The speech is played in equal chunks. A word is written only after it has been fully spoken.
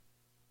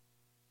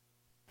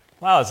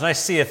Wow, it's nice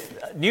to see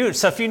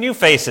a few new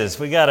faces.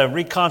 We got a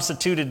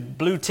reconstituted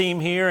blue team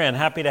here, and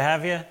happy to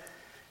have you.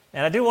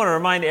 And I do want to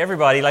remind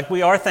everybody,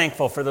 we are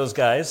thankful for those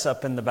guys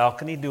up in the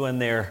balcony doing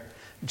their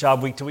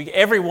job week to week.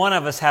 Every one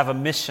of us have a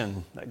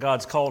mission that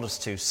God's called us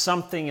to,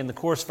 something in the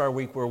course of our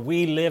week where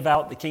we live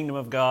out the kingdom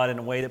of God in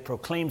a way that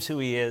proclaims who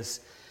He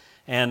is.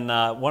 And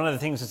one of the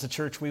things as a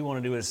church we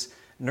want to do is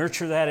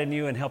nurture that in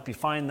you and help you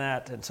find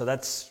that. And so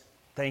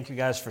thank you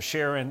guys for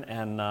sharing,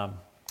 and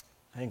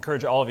I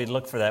encourage all of you to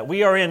look for that.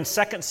 We are in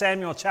 2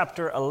 Samuel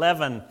chapter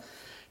 11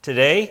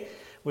 today.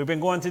 We've been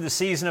going through the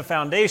season of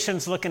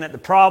foundations, looking at the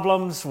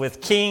problems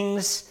with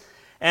kings,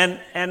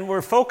 and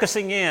we're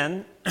focusing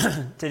in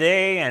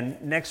today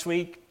and next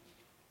week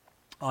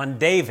on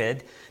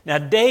David. Now,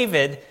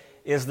 David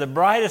is the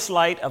brightest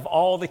light of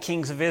all the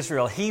kings of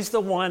Israel. He's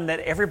the one that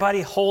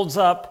everybody holds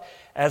up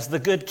as the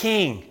good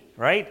king,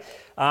 right?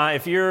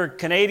 If you're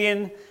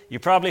Canadian, you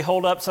probably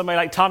hold up somebody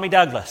like Tommy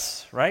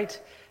Douglas,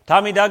 right?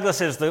 Tommy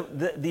Douglas is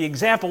the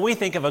example we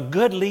think of a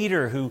good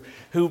leader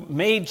who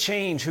made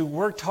change, who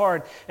worked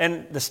hard.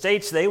 And the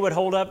States, they would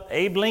hold up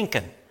Abe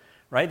Lincoln,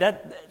 right?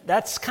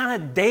 That's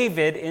kind of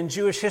David in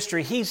Jewish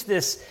history. He's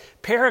this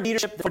pair of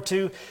leadership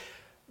too.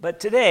 But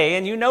today,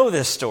 and you know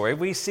this story,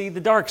 we see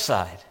the dark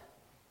side.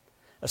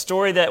 A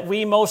story that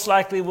we most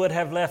likely would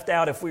have left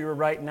out if we were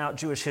writing out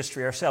Jewish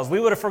history ourselves. We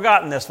would have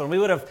forgotten this one. We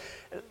would have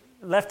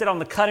left it on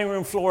the cutting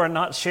room floor and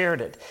not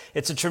shared it.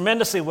 It's a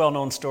tremendously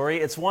well-known story.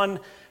 It's one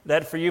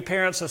that for you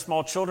parents of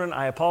small children,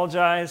 I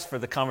apologize for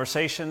the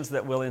conversations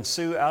that will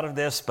ensue out of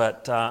this,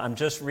 but I'm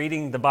just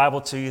reading the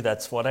Bible to you.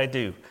 That's what I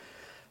do.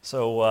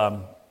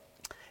 So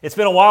it's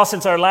been a while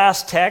since our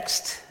last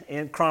text.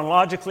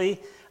 Chronologically,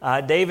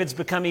 David's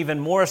become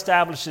even more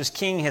established as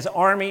king. His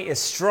army is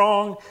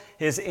strong.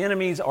 His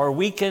enemies are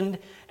weakened.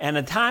 And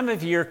a time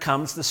of year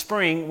comes, the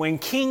spring, when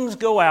kings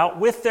go out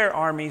with their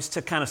armies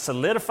to kind of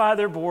solidify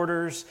their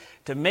borders,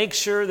 to make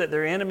sure that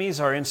their enemies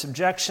are in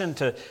subjection,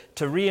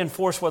 to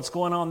reinforce what's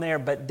going on there.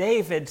 But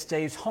David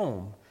stays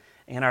home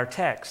in our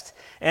text.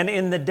 And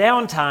in the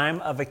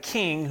downtime of a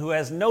king who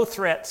has no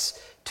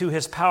threats to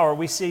his power,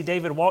 we see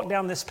David walk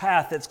down this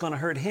path that's going to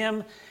hurt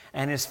him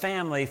and his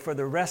family for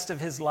the rest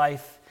of his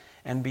life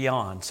and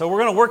beyond. So we're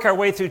going to work our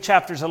way through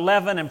chapters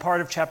 11 and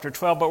part of chapter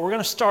 12, but we're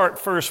going to start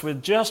first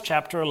with just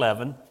chapter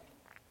 11,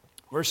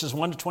 verses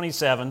 1 to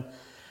 27.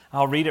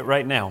 I'll read it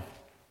right now.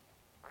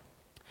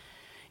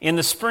 In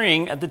the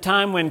spring, at the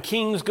time when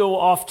kings go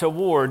off to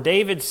war,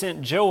 David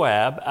sent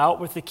Joab out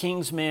with the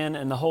king's men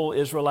and the whole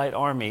Israelite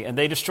army, and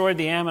they destroyed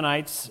the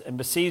Ammonites and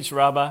besieged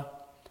Rabbah,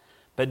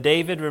 but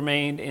David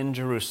remained in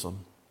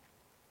Jerusalem.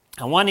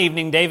 And one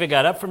evening, David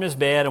got up from his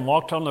bed and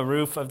walked on the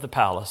roof of the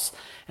palace.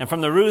 And from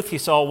the roof, he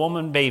saw a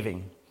woman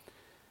bathing.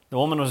 The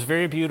woman was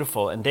very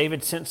beautiful, and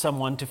David sent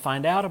someone to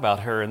find out about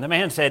her. And the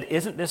man said,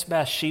 "Isn't this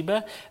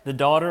Bathsheba, the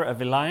daughter of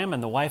Eliam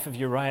and the wife of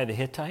Uriah the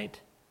Hittite?"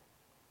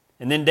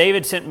 And then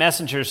David sent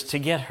messengers to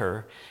get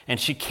her, and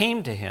she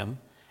came to him,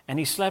 and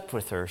he slept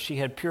with her. She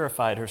had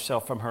purified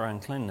herself from her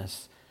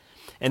uncleanness.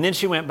 And then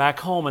she went back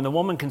home, and the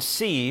woman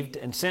conceived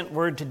and sent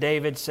word to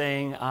David,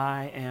 saying,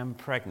 "I am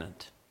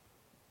pregnant."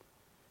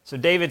 So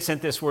David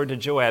sent this word to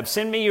Joab,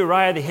 "Send me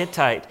Uriah the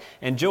Hittite."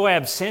 And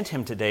Joab sent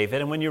him to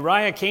David. And when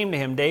Uriah came to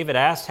him, David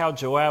asked how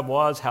Joab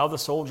was, how the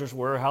soldiers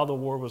were, how the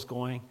war was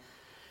going.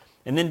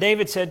 And then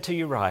David said to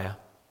Uriah,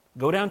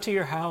 "Go down to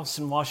your house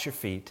and wash your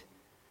feet."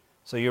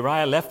 So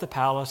Uriah left the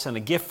palace, and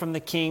a gift from the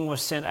king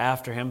was sent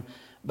after him.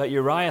 But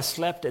Uriah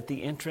slept at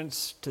the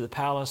entrance to the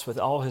palace with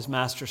all his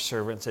master's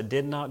servants and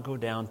did not go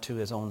down to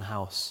his own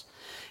house.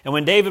 And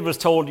when David was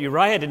told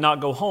Uriah did not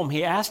go home,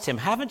 he asked him,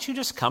 "Haven't you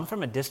just come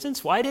from a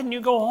distance? Why didn't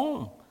you go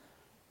home?"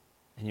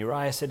 And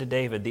Uriah said to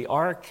David, "The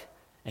ark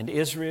and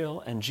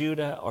Israel and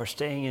Judah are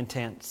staying in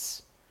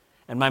tents.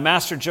 And my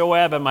master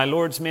Joab and my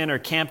Lord's men are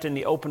camped in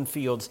the open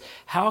fields.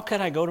 How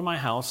could I go to my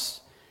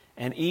house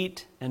and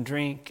eat and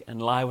drink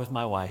and lie with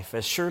my wife?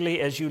 As surely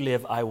as you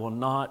live, I will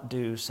not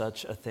do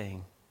such a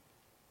thing."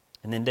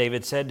 And then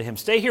David said to him,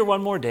 "Stay here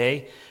one more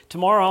day.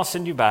 Tomorrow I'll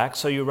send you back."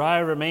 So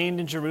Uriah remained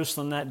in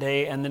Jerusalem that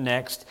day and the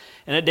next.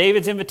 And at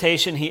David's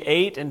invitation, he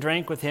ate and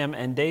drank with him,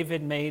 and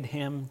David made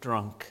him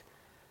drunk.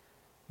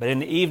 But in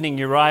the evening,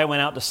 Uriah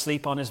went out to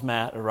sleep on his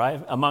mat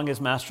among his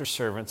master's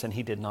servants, and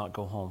he did not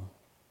go home.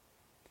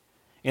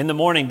 In the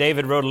morning,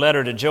 David wrote a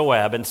letter to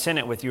Joab and sent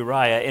it with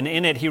Uriah. And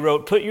in it he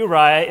wrote, "Put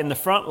Uriah in the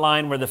front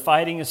line where the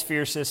fighting is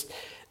fiercest,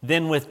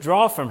 then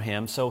withdraw from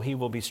him so he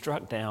will be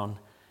struck down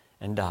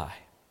and die."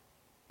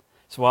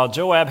 So while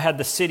Joab had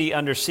the city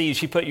under siege,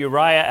 he put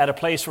Uriah at a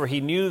place where he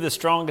knew the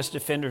strongest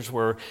defenders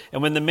were.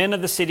 And when the men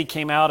of the city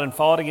came out and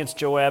fought against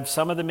Joab,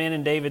 some of the men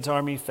in David's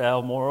army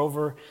fell.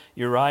 Moreover,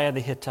 Uriah the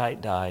Hittite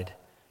died.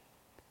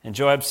 And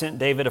Joab sent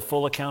David a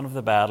full account of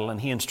the battle, and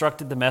he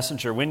instructed the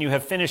messenger, "When you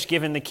have finished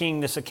giving the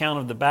king this account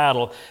of the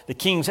battle, the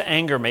king's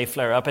anger may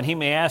flare up, and he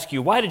may ask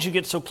you, 'Why did you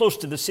get so close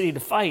to the city to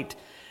fight?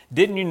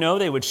 Didn't you know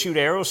they would shoot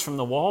arrows from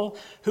the wall?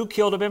 Who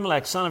killed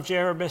Abimelech, son of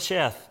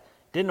Jerubbesheth?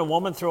 Didn't a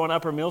woman throw an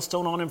upper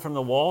millstone on him from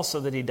the wall so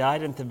that he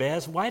died in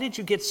Thebez? Why did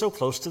you get so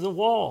close to the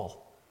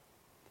wall?'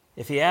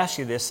 If he asks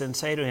you this, then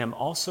say to him,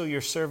 also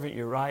your servant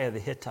Uriah the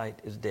Hittite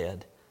is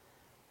dead.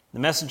 The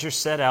messenger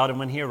set out, and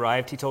when he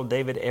arrived, he told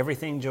David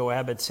everything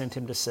Joab had sent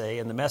him to say.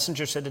 And the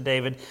messenger said to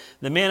David,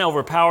 the men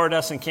overpowered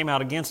us and came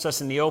out against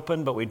us in the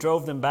open, but we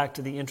drove them back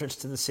to the entrance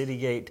to the city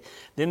gate.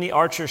 Then the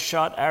archers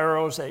shot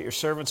arrows at your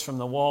servants from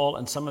the wall,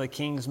 and some of the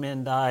king's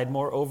men died.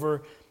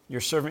 Moreover,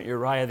 your servant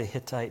Uriah the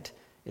Hittite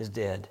is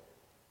dead.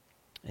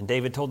 And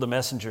David told the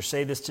messenger,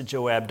 say this to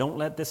Joab, don't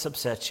let this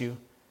upset you.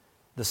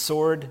 The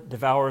sword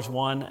devours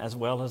one as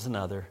well as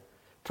another.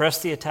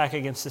 Press the attack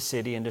against the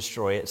city and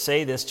destroy it.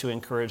 Say this to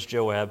encourage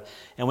Joab.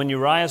 And when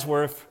Uriah's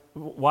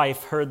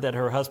wife heard that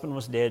her husband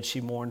was dead, she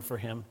mourned for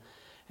him.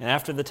 And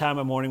after the time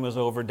of mourning was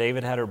over,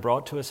 David had her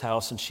brought to his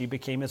house, and she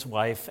became his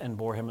wife and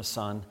bore him a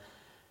son.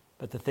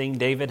 But the thing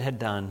David had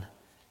done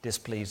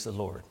displeased the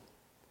Lord.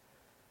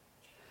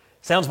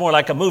 Sounds more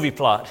like a movie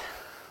plot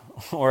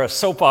or a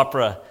soap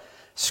opera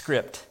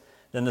script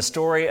than the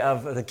story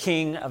of the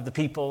king of the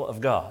people of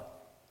God.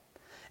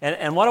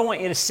 And what I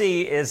want you to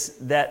see is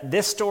that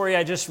this story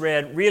I just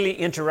read really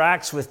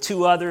interacts with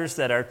two others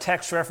that are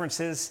text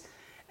references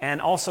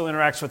and also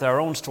interacts with our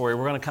own story.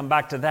 We're going to come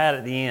back to that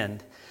at the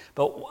end.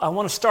 But I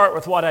want to start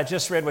with what I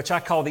just read, which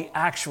I call the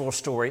actual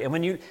story. And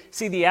when you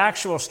see the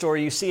actual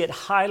story, you see it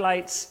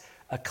highlights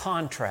a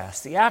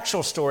contrast. The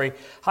actual story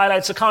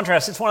highlights a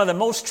contrast. It's one of the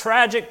most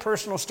tragic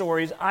personal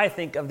stories, I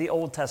think, of the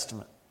Old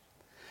Testament.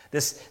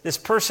 This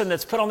person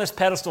that's put on this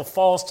pedestal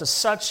falls to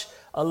such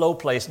a low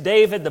place.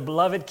 David, the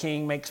beloved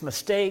king, makes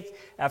mistake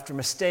after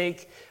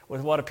mistake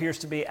with what appears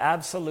to be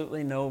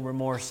absolutely no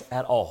remorse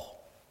at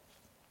all.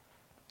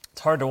 It's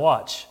hard to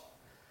watch,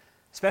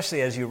 especially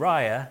as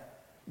Uriah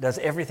does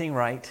everything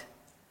right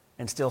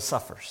and still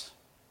suffers.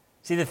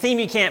 See, the theme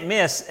you can't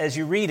miss as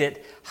you read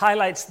it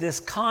highlights this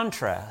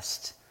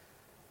contrast.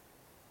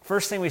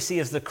 First thing we see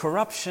is the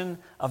corruption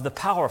of the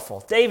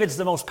powerful. David's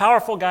the most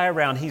powerful guy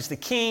around. He's the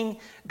king.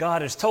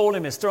 God has told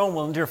him his throne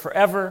will endure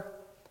forever.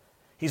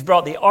 He's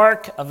brought the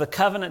Ark of the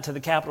Covenant to the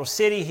capital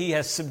city. He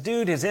has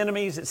subdued his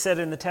enemies, it said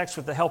in the text,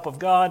 with the help of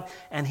God,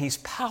 and he's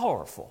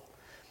powerful.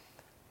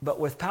 But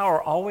with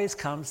power always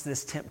comes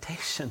this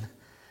temptation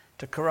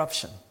to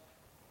corruption.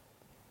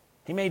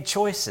 He made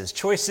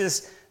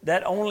choices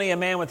that only a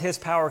man with his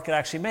power could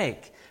actually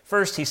make.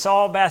 First, he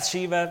saw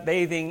Bathsheba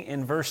bathing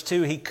in verse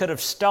 2. He could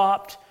have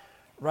stopped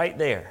right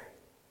there.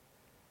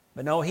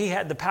 But no, he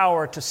had the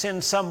power to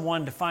send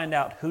someone to find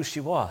out who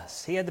she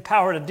was. He had the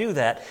power to do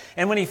that.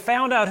 And when he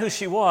found out who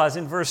she was,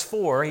 in verse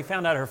 4, he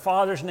found out her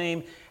father's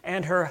name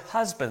and her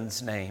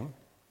husband's name.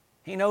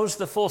 He knows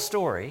the full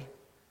story.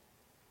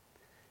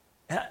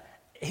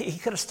 He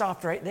could have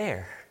stopped right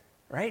there,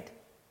 right?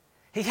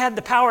 He had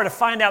the power to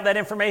find out that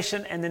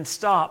information and then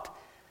stop,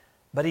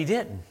 but he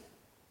didn't.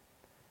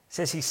 It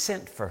says he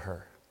sent for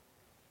her.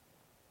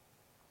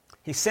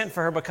 He sent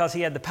for her because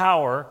he had the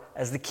power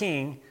as the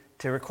king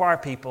to require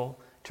people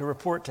to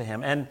report to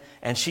him.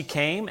 And she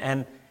came,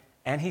 and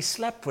he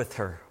slept with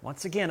her.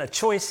 Once again, a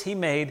choice he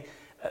made.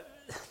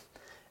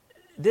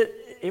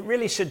 It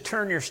really should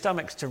turn your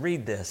stomachs to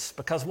read this,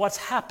 because what's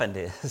happened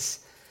is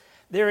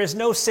there is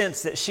no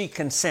sense that she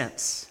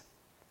consents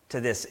to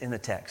this in the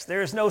text.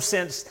 There is no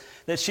sense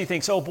that she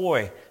thinks, oh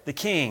boy, the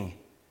king.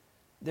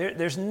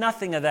 There's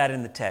nothing of that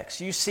in the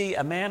text. You see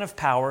a man of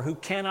power who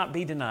cannot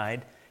be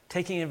denied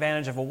taking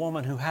advantage of a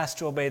woman who has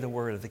to obey the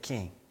word of the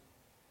king.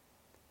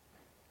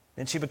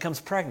 Then she becomes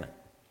pregnant.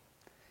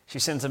 She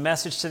sends a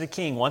message to the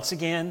king. Once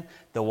again,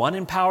 the one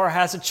in power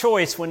has a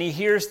choice when he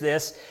hears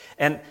this,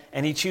 and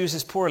he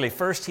chooses poorly.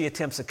 First, he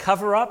attempts a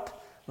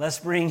cover-up. Let's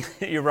bring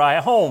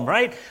Uriah home,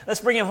 right?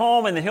 Let's bring him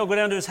home, and then he'll go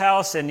down to his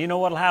house, and you know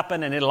what will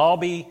happen, and it'll all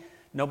be,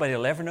 nobody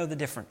will ever know the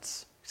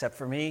difference, except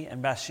for me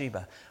and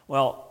Bathsheba.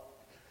 Well,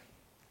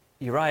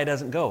 Uriah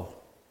doesn't go.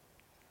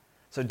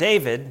 So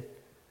David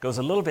goes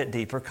a little bit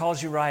deeper,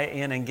 calls Uriah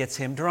in, and gets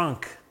him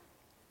drunk.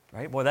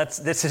 Right? Well,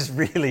 this is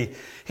really,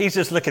 he's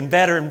just looking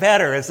better and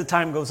better as the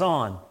time goes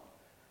on.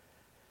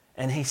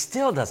 And he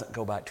still doesn't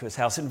go back to his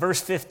house. In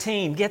verse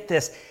 15, get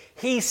this,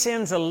 he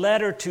sends a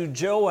letter to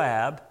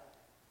Joab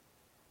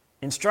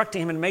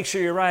instructing him to make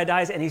sure Uriah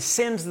dies, and he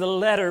sends the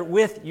letter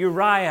with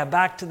Uriah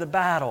back to the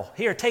battle.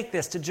 Here, take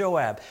this to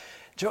Joab.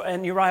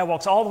 And Uriah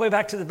walks all the way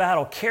back to the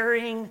battle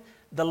carrying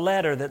the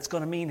letter that's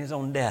going to mean his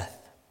own death.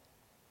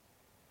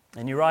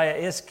 And Uriah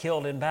is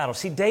killed in battle.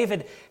 See,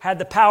 David had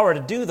the power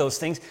to do those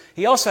things.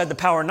 He also had the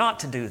power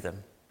not to do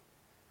them.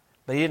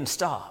 But he didn't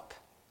stop.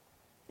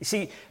 You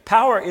see,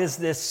 power is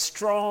this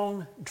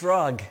strong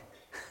drug.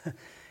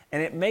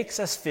 And it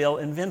makes us feel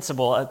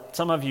invincible.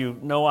 Some of you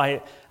know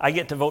I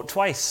get to vote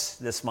twice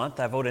this month.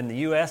 I vote in the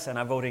U.S. and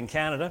I vote in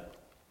Canada.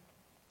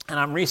 And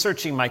I'm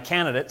researching my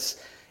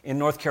candidates in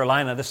North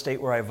Carolina, the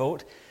state where I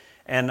vote.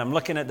 And I'm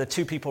looking at the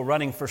two people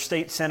running for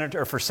state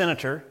senator, or for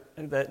senator,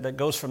 that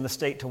goes from the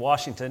state to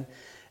Washington.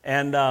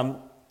 And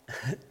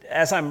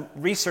as I'm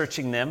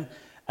researching them,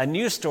 a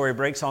news story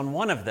breaks on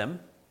one of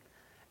them.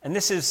 And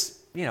this is,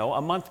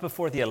 a month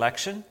before the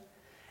election.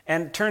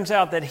 And it turns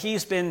out that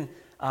he's been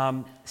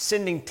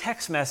sending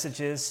text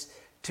messages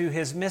to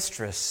his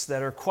mistress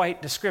that are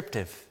quite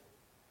descriptive.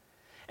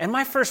 And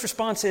my first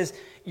response is,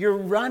 you're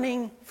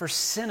running for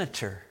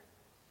senator.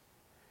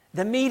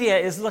 The media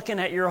is looking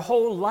at your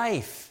whole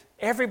life.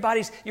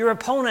 Your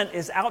opponent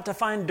is out to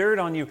find dirt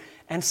on you.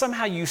 And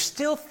somehow you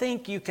still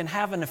think you can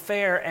have an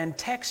affair and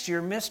text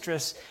your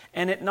mistress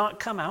and it not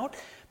come out.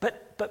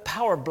 But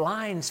power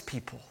blinds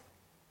people.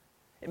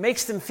 It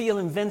makes them feel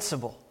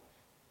invincible.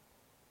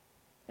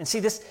 And see,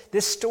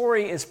 this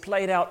story is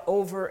played out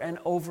over and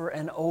over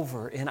and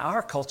over in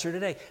our culture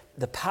today.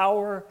 The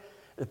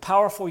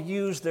powerful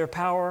use their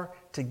power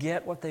to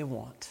get what they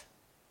want,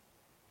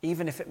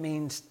 even if it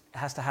means it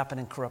has to happen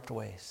in corrupt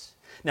ways.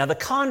 Now, the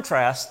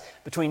contrast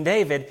between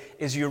David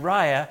is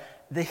Uriah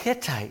the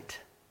Hittite,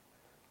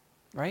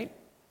 right?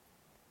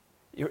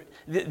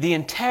 The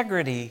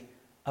integrity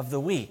of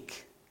the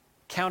weak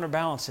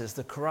counterbalances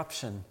the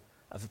corruption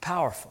of the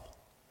powerful.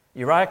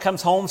 Uriah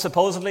comes home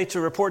supposedly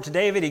to report to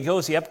David. He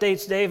goes, he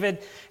updates David,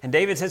 and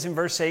David says in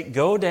verse 8,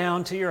 go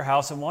down to your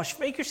house and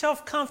make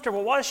yourself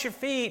comfortable, wash your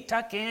feet,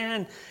 tuck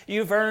in,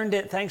 you've earned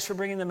it, thanks for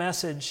bringing the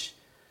message.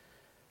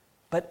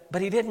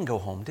 But he didn't go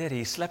home, did he?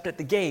 He slept at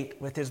the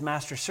gate with his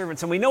master's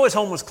servants. And we know his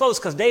home was close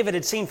because David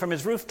had seen from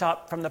his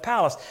rooftop from the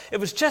palace. It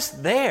was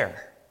just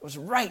there. It was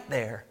right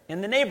there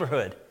in the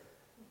neighborhood.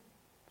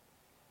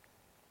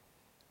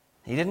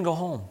 He didn't go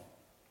home.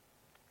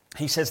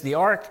 He says, the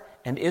ark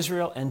and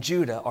Israel and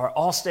Judah are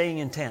all staying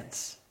in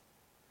tents.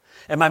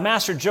 And my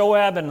master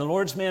Joab and the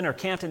Lord's men are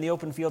camped in the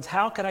open fields.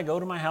 How could I go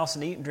to my house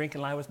and eat and drink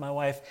and lie with my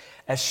wife?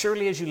 As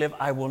surely as you live,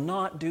 I will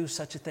not do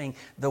such a thing.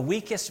 The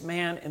weakest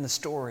man in the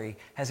story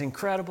has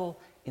incredible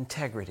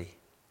integrity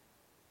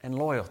and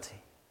loyalty.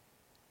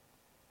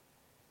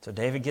 So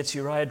David gets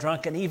Uriah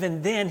drunk, and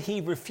even then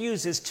he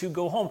refuses to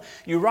go home.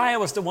 Uriah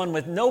was the one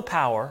with no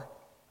power.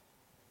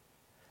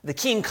 The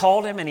king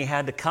called him and he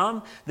had to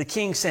come. The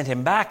king sent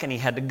him back and he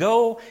had to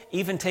go,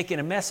 even taking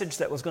a message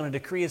that was going to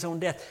decree his own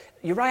death.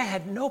 Uriah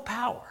had no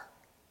power,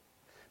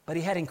 but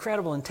he had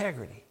incredible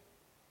integrity.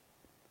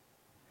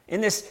 In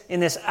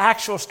this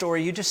actual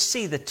story, you just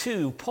see the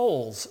two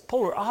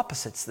polar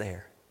opposites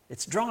there.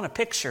 It's drawn a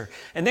picture.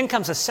 And then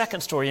comes a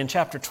second story in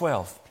chapter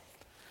 12,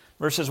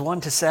 verses 1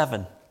 to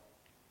 7.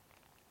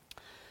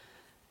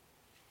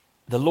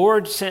 The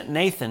Lord sent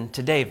Nathan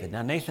to David.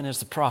 Now, Nathan is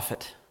the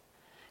prophet.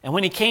 And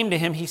when he came to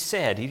him, he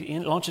said, he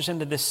launches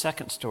into this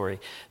second story,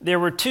 there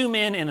were two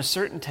men in a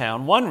certain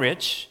town, one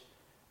rich,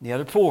 the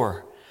other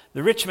poor.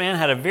 The rich man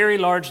had a very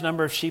large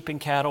number of sheep and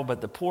cattle,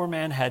 but the poor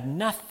man had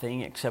nothing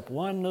except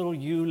one little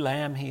ewe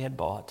lamb he had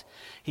bought.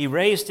 He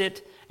raised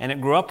it, and it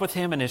grew up with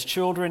him and his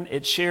children.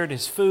 It shared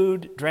his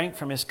food, drank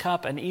from his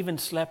cup, and even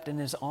slept in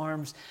his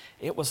arms.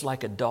 It was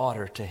like a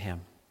daughter to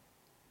him.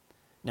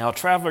 Now a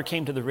traveler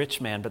came to the rich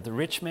man, but the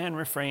rich man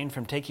refrained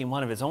from taking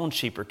one of his own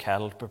sheep or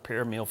cattle to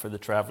prepare a meal for the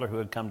traveler who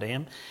had come to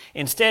him.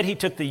 Instead, he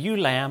took the ewe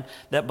lamb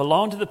that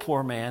belonged to the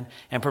poor man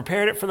and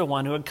prepared it for the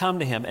one who had come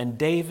to him. And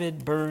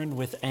David burned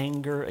with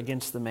anger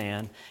against the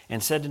man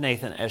and said to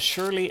Nathan, as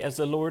surely as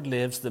the Lord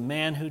lives, the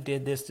man who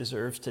did this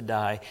deserves to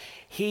die.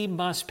 He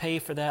must pay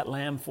for that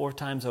lamb 4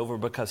 times over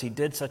because he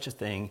did such a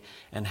thing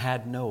and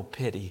had no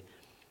pity.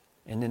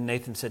 And then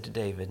Nathan said to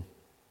David,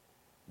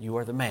 you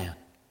are the man.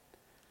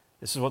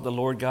 This is what the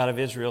Lord God of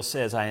Israel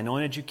says. I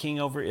anointed you king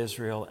over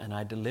Israel, and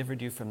I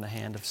delivered you from the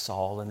hand of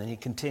Saul. And then he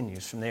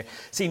continues from there.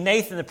 See,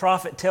 Nathan the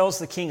prophet tells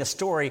the king a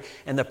story,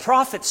 and the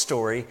prophet's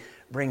story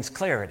brings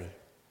clarity.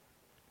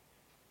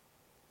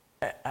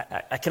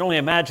 I can only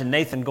imagine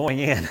Nathan going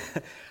in.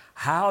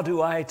 How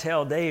do I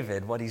tell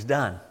David what he's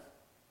done?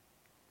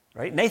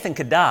 Right? Nathan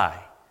could die.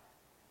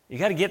 You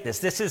got to get this.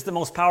 This is the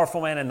most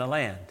powerful man in the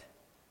land.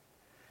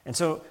 And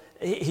so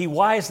he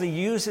wisely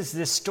uses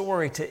this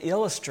story to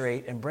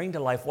illustrate and bring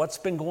to life what's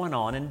been going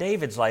on in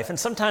David's life. And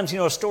sometimes,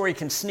 a story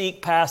can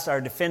sneak past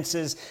our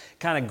defenses,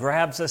 kind of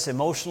grabs us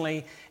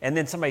emotionally, and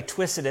then somebody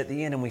twists it at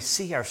the end and we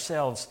see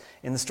ourselves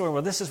in the story.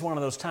 Well, this is one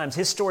of those times.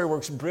 His story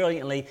works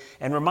brilliantly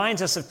and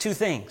reminds us of 2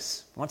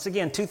 things. Once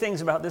again, 2 things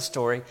about this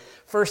story.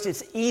 First,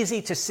 it's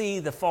easy to see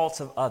the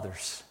faults of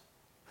others.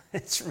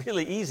 It's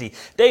really easy.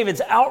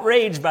 David's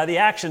outraged by the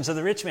actions of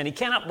the rich man. He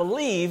cannot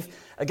believe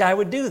a guy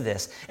would do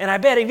this. And I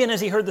bet even as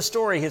he heard the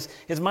story,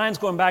 his mind's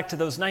going back to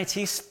those nights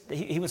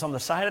he was on the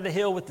side of the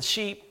hill with the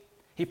sheep.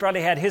 He probably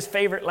had his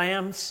favorite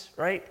lambs,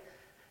 right?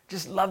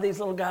 Just love these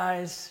little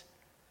guys.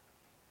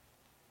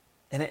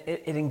 And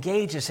it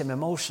engages him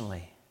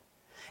emotionally.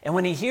 And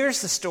when he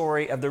hears the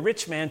story of the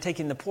rich man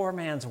taking the poor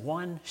man's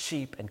one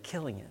sheep and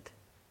killing it, it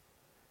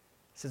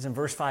says in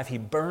verse 5, he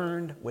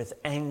burned with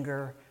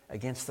anger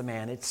against the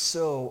man. It's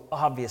so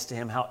obvious to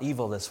him how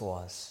evil this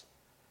was.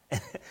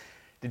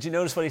 Did you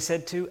notice what he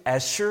said too?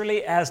 As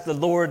surely as the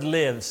Lord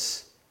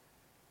lives.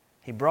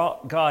 He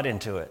brought God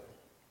into it.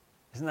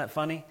 Isn't that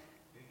funny?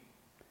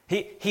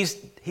 He's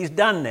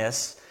done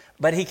this,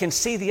 but he can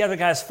see the other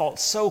guy's fault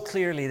so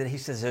clearly that he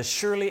says, as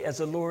surely as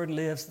the Lord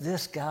lives,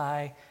 this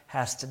guy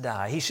has to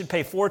die. He should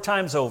pay 4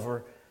 times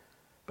over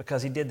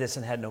because he did this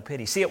and had no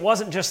pity. See, it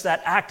wasn't just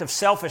that act of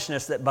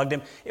selfishness that bugged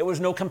him. It was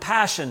no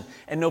compassion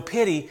and no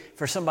pity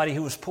for somebody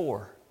who was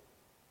poor.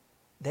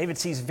 David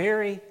sees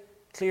very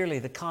clearly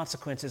the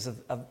consequences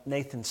of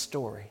Nathan's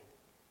story.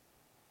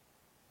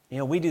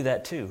 We do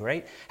that too,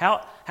 right?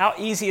 How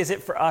easy is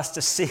it for us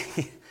to see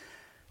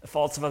the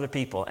faults of other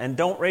people? And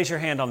don't raise your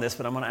hand on this,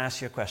 but I'm going to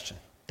ask you a question.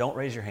 Don't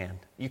raise your hand.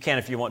 You can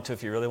if you want to,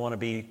 if you really want to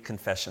be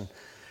confession.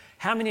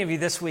 How many of you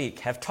this week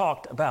have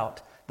talked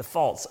about the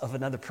faults of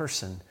another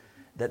person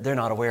that they're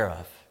not aware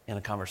of in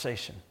a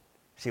conversation?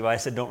 See why I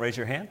said don't raise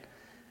your hand?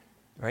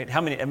 Right?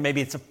 How many? And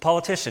maybe it's a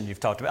politician you've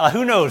talked about.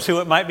 Who knows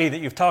who it might be that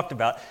you've talked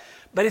about.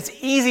 But it's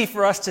easy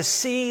for us to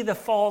see the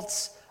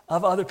faults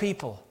of other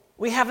people.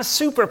 We have a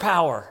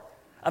superpower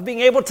of being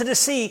able to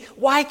see,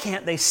 why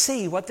can't they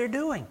see what they're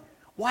doing?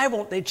 Why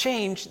won't they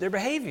change their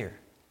behavior?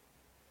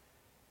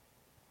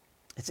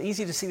 It's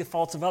easy to see the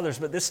faults of others,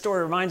 but this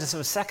story reminds us of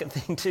a second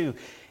thing too.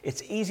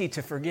 It's easy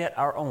to forget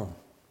our own.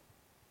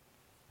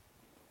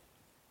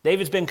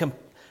 David's been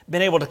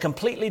able to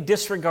completely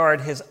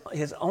disregard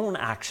his own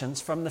actions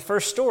from the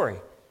first story.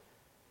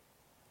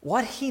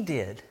 What he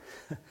did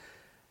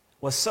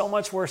was so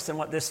much worse than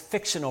what this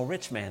fictional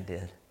rich man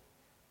did.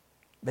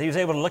 But he was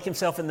able to look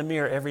himself in the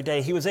mirror every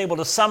day. He was able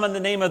to summon the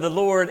name of the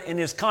Lord in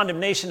his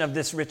condemnation of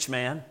this rich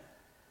man.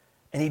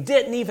 And he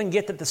didn't even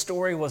get that the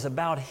story was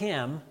about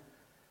him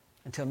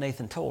until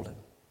Nathan told him.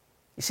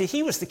 You see,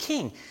 he was the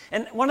king.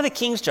 And one of the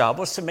king's job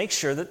was to make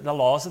sure that the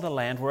laws of the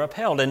land were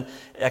upheld. In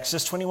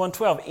Exodus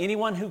 21:12,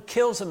 anyone who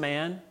kills a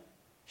man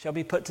shall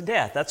be put to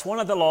death. That's one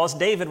of the laws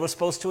David was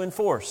supposed to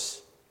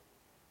enforce.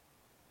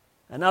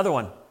 Another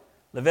one,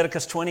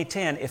 Leviticus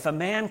 20:10, if a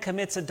man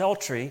commits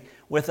adultery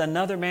with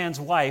another man's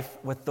wife,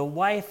 with the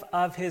wife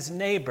of his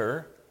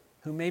neighbor,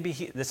 who maybe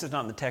this is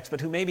not in the text,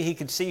 but who maybe he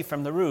could see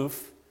from the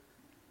roof,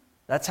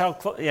 that's how,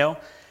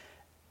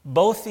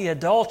 both the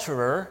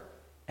adulterer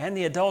and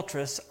the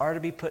adulteress are to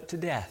be put to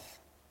death.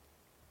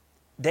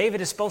 David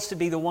is supposed to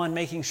be the one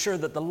making sure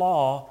that the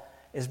law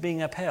is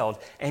being upheld.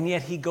 And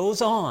yet he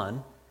goes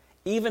on,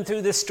 even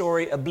through this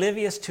story,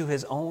 oblivious to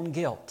his own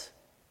guilt.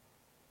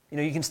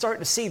 You can start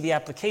to see the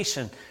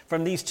application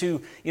from these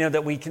two,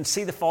 that we can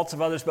see the faults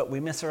of others, but we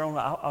miss our own.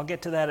 I'll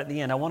get to that at the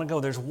end. I want to go.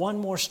 There's one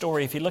more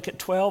story. If you look at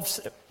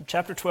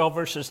chapter 12,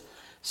 verses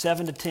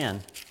 7 to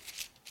 10.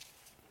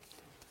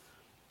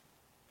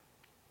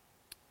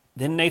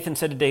 Then Nathan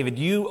said to David,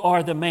 you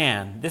are the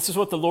man. This is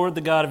what the Lord,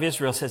 the God of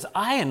Israel, says.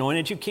 I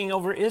anointed you king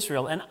over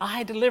Israel, and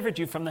I delivered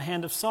you from the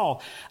hand of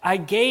Saul. I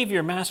gave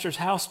your master's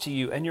house to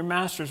you and your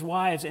master's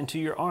wives into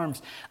your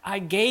arms. I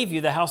gave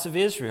you the house of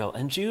Israel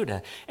and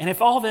Judah. And if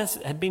all this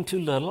had been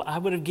too little, I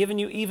would have given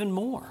you even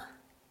more.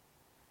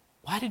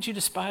 Why did you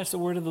despise the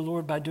word of the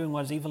Lord by doing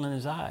what is evil in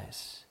his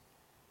eyes?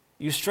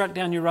 You struck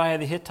down Uriah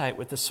the Hittite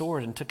with the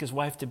sword and took his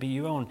wife to be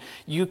your own.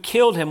 You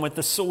killed him with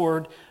the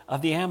sword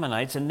of the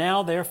Ammonites, and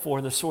now,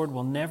 therefore, the sword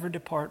will never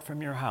depart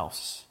from your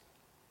house,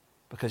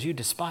 because you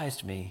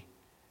despised me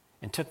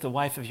and took the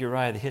wife of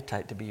Uriah the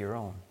Hittite to be your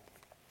own.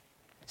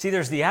 See,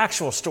 there's the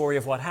actual story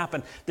of what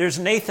happened. There's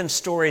Nathan's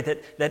story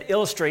that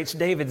illustrates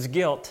David's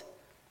guilt.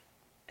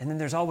 And then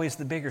there's always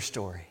the bigger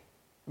story.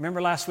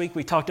 Remember last week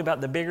we talked about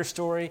the bigger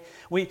story?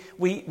 We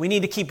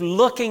need to keep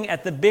looking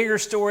at the bigger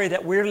story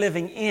that we're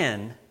living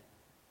in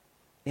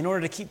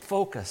order to keep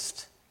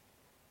focused.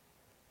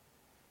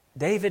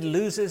 David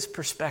loses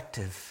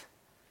perspective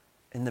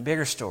in the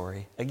bigger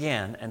story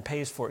again and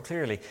pays for it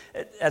clearly.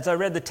 As I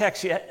read the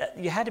text,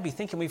 you had to be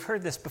thinking, we've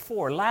heard this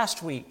before.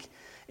 Last week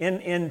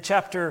in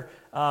chapter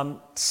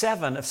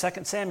 7 of 2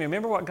 Samuel,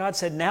 remember what God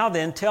said? Now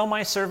then, tell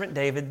my servant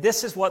David,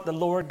 this is what the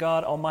Lord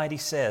God Almighty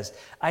says.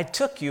 I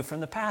took you from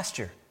the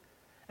pasture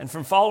and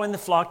from following the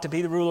flock to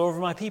be the ruler over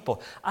my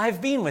people.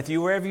 I've been with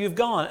you wherever you've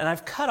gone, and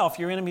I've cut off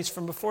your enemies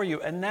from before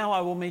you, and now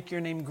I will make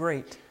your name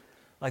great,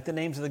 like the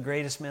names of the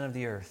greatest men of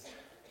the earth.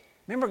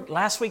 Remember,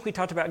 last week we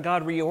talked about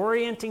God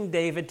reorienting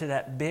David to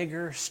that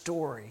bigger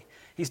story.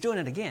 He's doing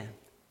it again.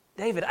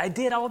 David, I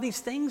did all these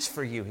things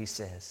for you, he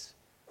says.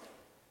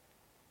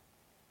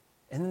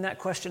 And then that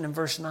question in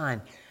verse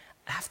 9,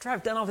 after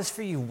I've done all this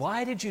for you,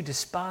 why did you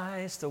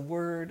despise the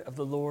word of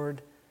the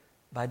Lord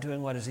by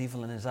doing what is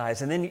evil in his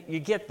eyes? And then you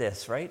get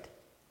this, right?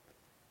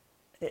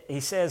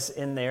 He says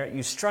in there,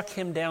 you struck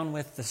him down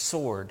with the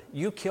sword.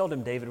 You killed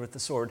him, David, with the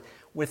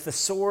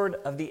sword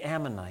of the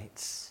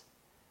Ammonites.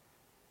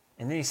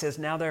 And then he says,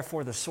 now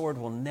therefore the sword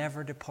will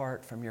never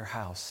depart from your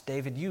house.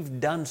 David, you've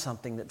done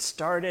something that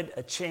started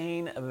a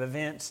chain of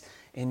events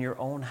in your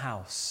own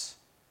house.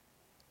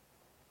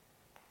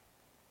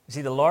 You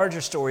see, the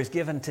larger story is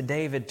given to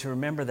David to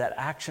remember that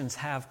actions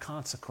have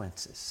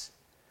consequences.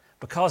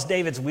 Because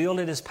David's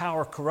wielded his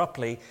power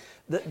corruptly,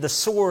 the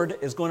sword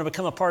is going to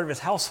become a part of his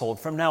household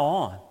from now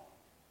on.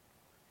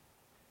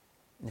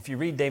 And if you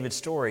read David's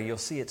story, you'll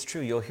see it's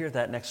true. You'll hear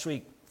that next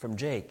week from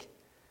Jake.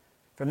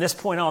 From this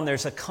point on,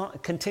 there's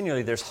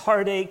continually there's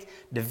heartache,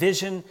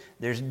 division,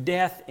 there's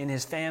death in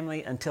his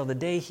family until the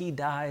day he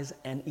dies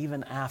and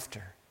even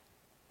after.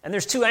 And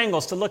there's two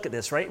angles to look at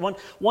this, right?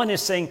 One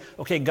is saying,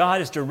 okay,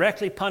 God is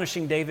directly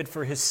punishing David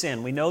for his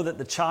sin. We know that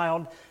the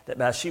child that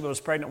Bathsheba was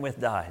pregnant with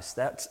dies.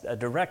 That's a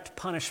direct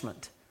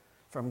punishment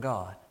from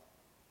God.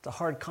 It's a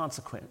hard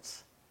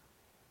consequence.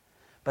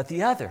 But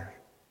the other,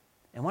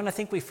 and one I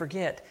think we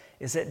forget,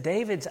 is that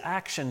David's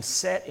actions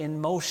set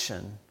in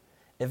motion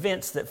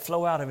events that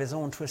flow out of his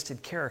own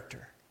twisted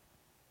character.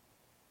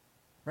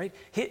 Right?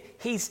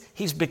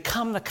 He's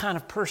become the kind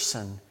of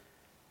person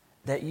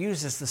that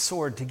uses the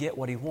sword to get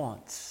what he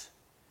wants.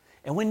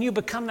 And when you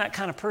become that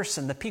kind of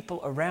person, the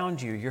people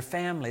around you, your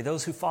family,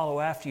 those who follow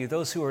after you,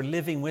 those who are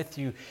living with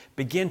you,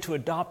 begin to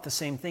adopt the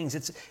same things.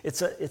 It's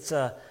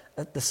the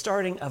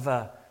starting of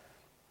a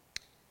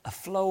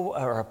flow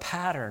or a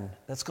pattern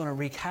that's going to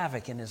wreak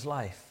havoc in his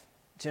life.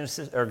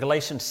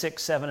 Galatians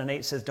 6, 7, and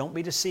 8 says, "Don't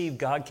be deceived.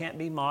 God can't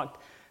be mocked.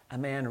 A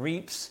man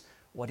reaps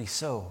what he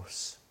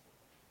sows.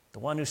 The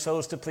one who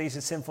sows to please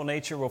his sinful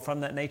nature will from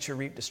that nature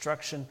reap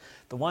destruction.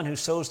 The one who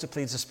sows to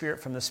please the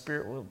Spirit from the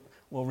Spirit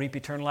will reap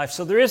eternal life."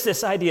 So there is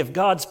this idea of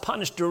God's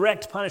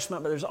direct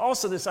punishment, but there's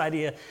also this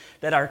idea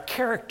that our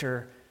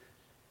character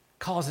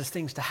causes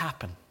things to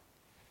happen.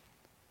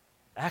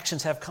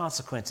 Actions have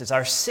consequences.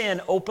 Our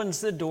sin opens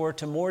the door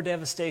to more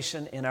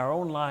devastation in our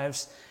own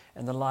lives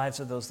and the lives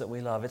of those that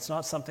we love. It's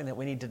not something that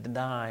we need to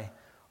deny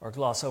or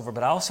gloss over.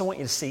 But I also want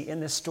you to see in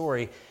this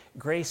story,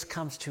 grace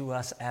comes to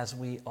us as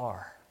we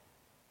are.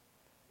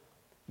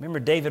 Remember,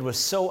 David was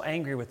so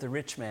angry with the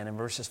rich man in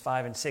verses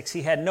 5 and 6.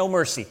 He had no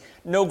mercy,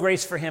 no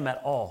grace for him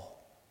at all.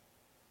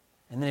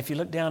 And then if you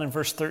look down in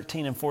verse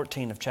 13 and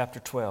 14 of chapter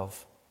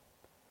 12,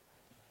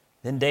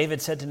 then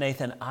David said to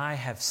Nathan, "I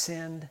have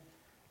sinned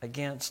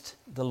against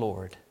the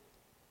Lord."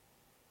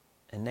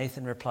 And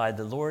Nathan replied,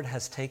 "The Lord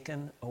has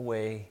taken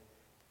away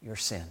your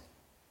sin.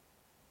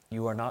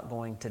 You are not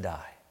going to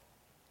die.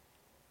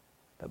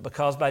 But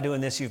because by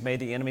doing this you've made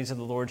the enemies of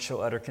the Lord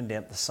show utter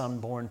contempt, the son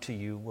born to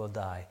you will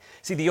die."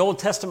 See, the Old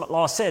Testament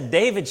law said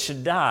David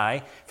should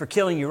die for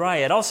killing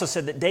Uriah. It also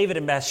said that David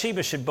and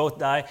Bathsheba should both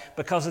die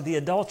because of the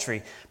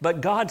adultery.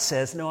 But God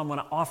says, "No, I'm going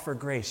to offer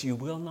grace. You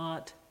will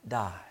not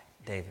die,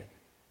 David.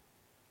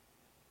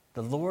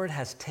 The Lord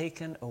has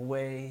taken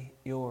away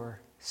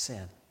your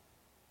sin."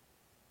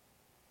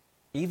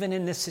 Even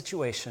in this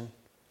situation,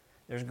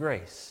 there's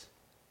grace.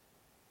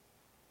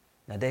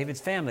 Now, David's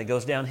family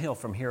goes downhill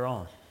from here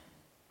on.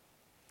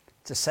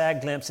 It's a sad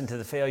glimpse into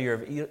the failure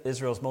of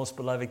Israel's most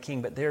beloved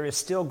king, but there is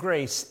still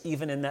grace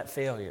even in that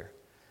failure.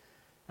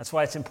 That's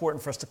why it's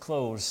important for us to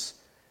close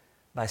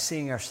by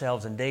seeing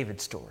ourselves in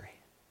David's story.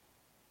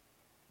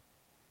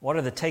 What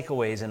are the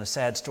takeaways in a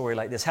sad story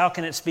like this? How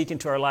can it speak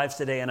into our lives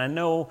today? And I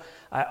know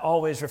I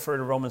always refer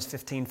to Romans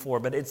 15:4,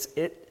 but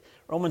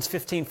Romans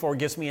 15:4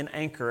 gives me an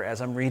anchor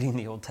as I'm reading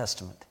the Old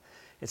Testament.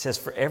 It says,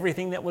 "For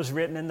everything that was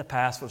written in the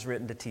past was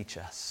written to teach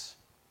us,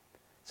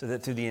 so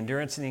that through the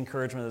endurance and the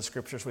encouragement of the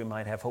Scriptures we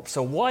might have hope."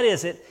 So what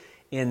is it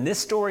in this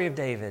story of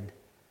David,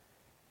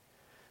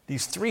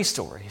 these three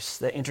stories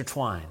that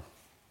intertwine,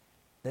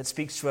 that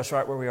speaks to us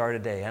right where we are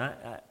today?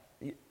 And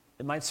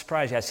it might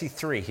surprise you. I see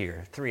three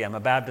here. Three. I'm a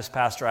Baptist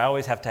pastor. I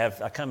always have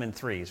to I come in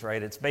threes,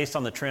 right? It's based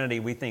on the Trinity.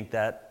 We think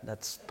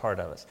that's part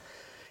of us.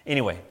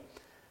 Anyway,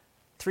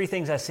 three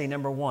things I see.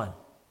 Number one,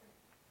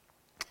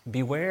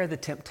 beware the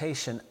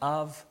temptation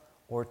of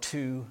or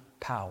to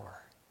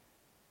power.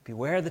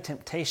 Beware the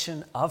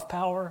temptation of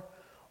power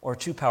or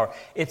to power.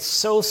 It's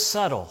so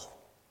subtle,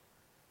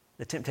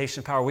 the temptation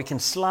of power. We can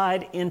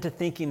slide into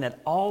thinking that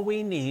all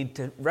we need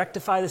to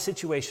rectify the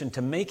situation,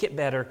 to make it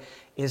better,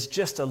 is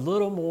just a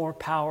little more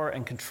power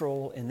and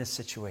control in this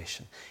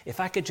situation. If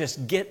I could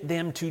just get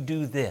them to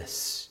do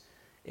this,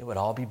 it would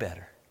all be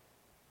better.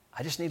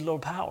 I just need a little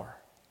power.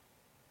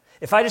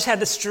 If I just had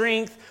the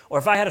strength, or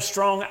if I had a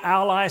strong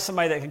ally,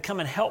 somebody that could come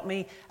and help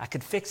me, I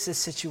could fix this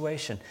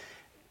situation.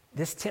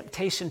 This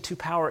temptation to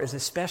power is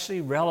especially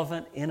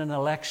relevant in an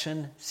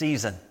election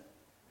season,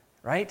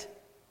 right?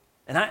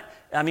 And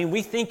I mean,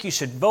 we think you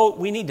should vote.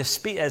 We need to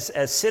speak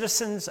as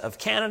citizens of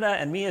Canada,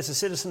 and me as a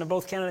citizen of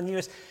both Canada and the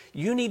U.S.,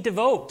 you need to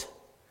vote.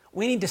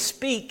 We need to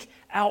speak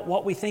out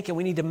what we think, and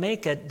we need to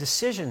make a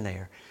decision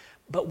there.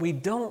 But we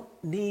don't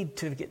need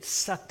to get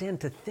sucked in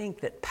to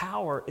think that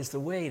power is the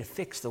way to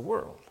fix the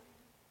world.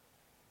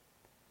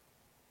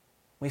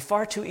 We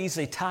far too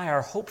easily tie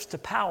our hopes to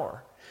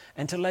power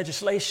and to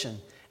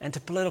legislation and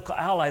to political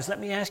allies. Let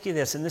me ask you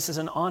this, and this is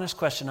an honest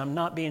question. I'm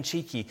not being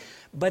cheeky.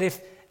 But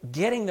if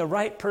getting the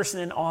right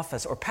person in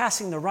office or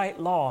passing the right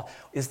law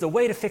is the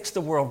way to fix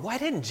the world, why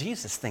didn't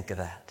Jesus think of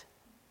that?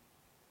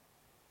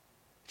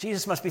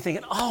 Jesus must be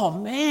thinking, "Oh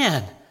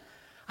man,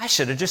 I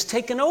should have just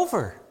taken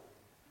over.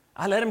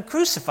 I let him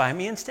crucify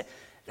me instead."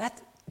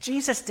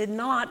 Jesus did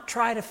not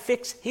try to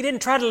fix, he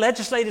didn't try to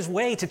legislate his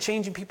way to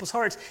changing people's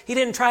hearts. He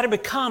didn't try to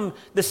become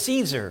the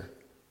Caesar.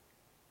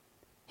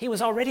 He was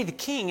already the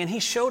king, and he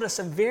showed us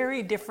a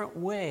very different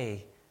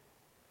way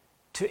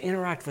to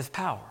interact with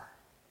power.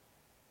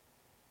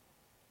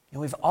 And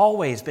we've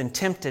always been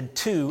tempted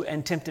to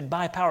and tempted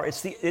by power.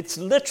 It's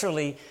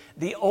literally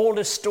the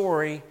oldest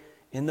story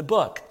in the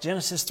book,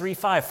 Genesis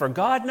 3:5. "For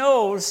God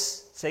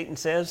knows," Satan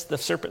says, the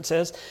serpent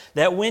says,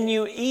 "that when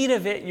you eat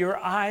of it, your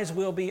eyes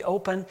will be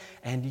open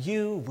and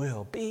you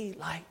will be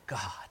like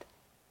God,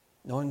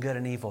 knowing good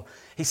and evil."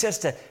 He says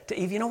to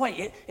Eve, "You know what?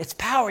 It's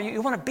power.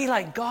 You want to be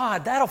like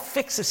God. That'll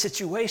fix the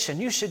situation.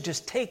 You should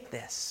just take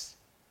this."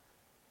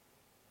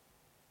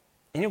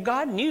 And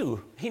God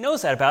knew. He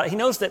knows that about it. He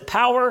knows that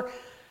power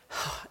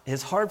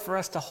is hard for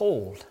us to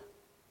hold.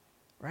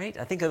 Right?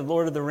 I think of the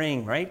Lord of the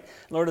Ring, right?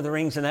 Lord of the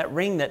Rings, and that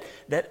ring,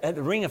 the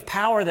ring of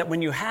power that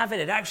when you have it,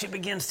 it actually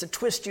begins to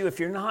twist you. If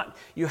you're not,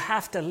 you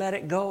have to let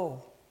it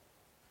go.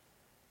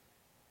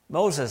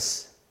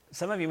 Moses,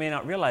 some of you may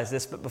not realize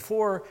this, but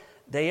before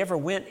they ever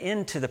went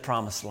into the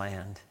promised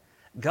land,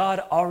 God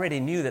already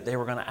knew that they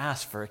were going to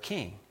ask for a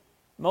king.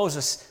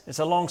 Moses, it's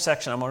a long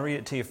section. I'm going to read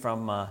it to you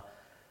from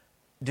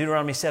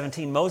Deuteronomy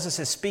 17. Moses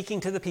is speaking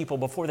to the people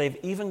before they've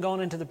even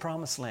gone into the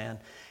promised land.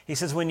 He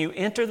says, when you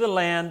enter the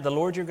land the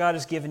Lord your God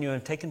has given you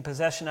and taken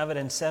possession of it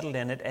and settled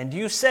in it, and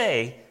you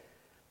say,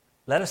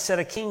 let us set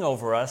a king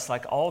over us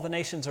like all the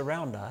nations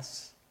around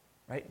us.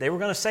 Right? They were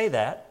going to say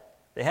that.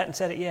 They hadn't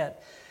said it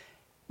yet.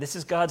 This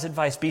is God's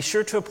advice. Be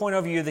sure to appoint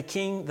over you the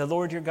king the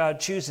Lord your God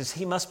chooses.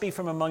 He must be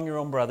from among your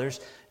own brothers.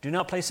 Do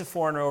not place a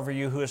foreigner over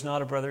you who is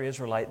not a brother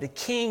Israelite. The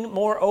king,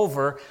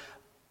 moreover,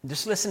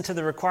 just listen to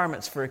the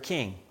requirements for a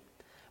king,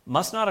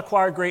 must not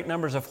acquire great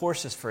numbers of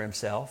horses for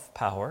himself,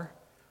 power,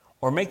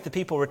 or make the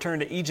people return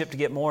to Egypt to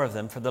get more of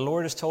them, for the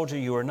Lord has told you,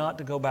 you are not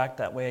to go back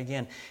that way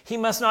again. He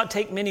must not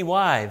take many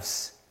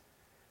wives,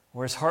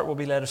 or his heart will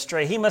be led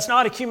astray. He must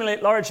not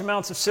accumulate large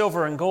amounts of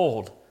silver and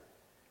gold.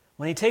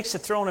 When he takes the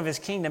throne of his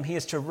kingdom, he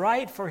is to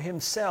write for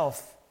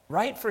himself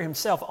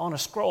on a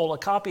scroll a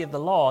copy of the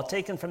law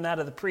taken from that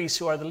of the priests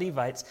who are the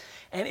Levites,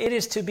 and it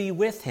is to be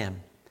with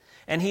him.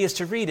 And he is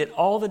to read it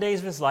all the days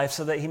of his life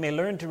so that he may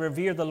learn to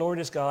revere the Lord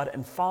his God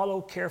and follow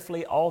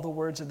carefully all the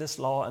words of this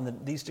law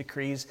and these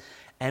decrees,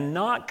 and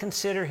not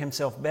consider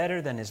himself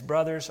better than his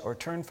brothers or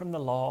turn from the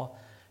law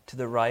to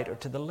the right or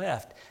to the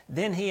left.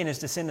 Then he and his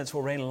descendants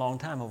will reign a long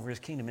time over his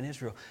kingdom in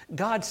Israel.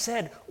 God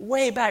said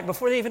way back,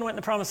 before they even went in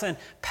the promised land,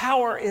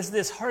 power is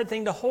this hard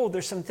thing to hold.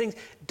 There's some things.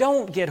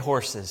 Don't get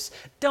horses.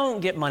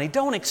 Don't get money.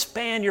 Don't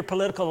expand your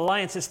political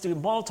alliances through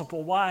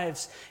multiple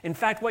wives. In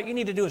fact, what you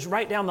need to do is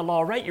write down the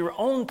law, write your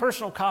own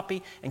personal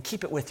copy, and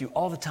keep it with you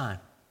all the time.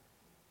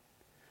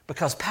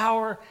 Because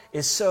power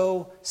is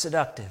so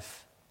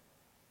seductive.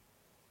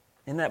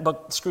 In that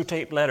book,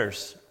 Screwtape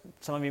Letters,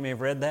 some of you may have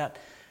read that.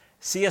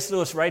 C.S.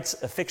 Lewis writes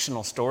a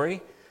fictional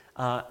story.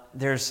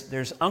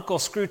 There's Uncle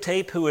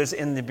Screwtape, who is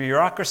in the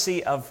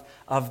bureaucracy of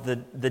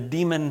the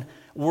demon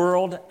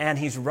world, and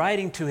he's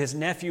writing to his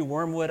nephew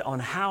Wormwood on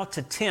how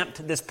to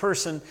tempt this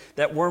person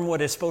that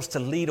Wormwood is supposed to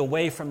lead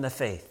away from the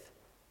faith.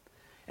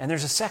 And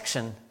there's a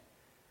section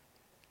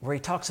where he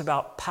talks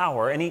about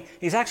power, and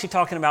he's actually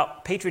talking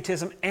about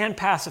patriotism and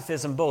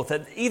pacifism both,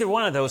 that either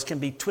one of those can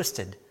be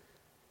twisted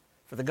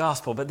for the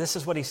gospel. But this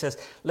is what he says.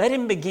 Let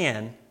him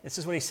begin. This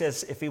is what he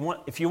says. If you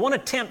want to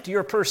tempt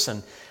your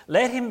person,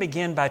 let him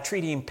begin by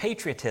treating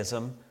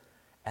patriotism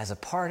as a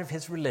part of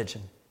his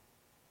religion.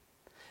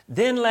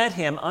 Then let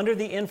him, under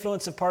the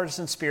influence of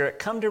partisan spirit,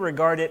 come to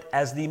regard it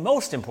as the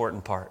most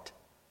important part.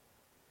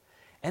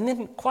 And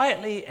then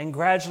quietly and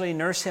gradually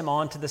nurse him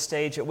on to the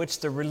stage at which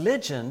the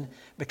religion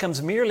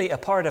becomes merely a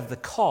part of the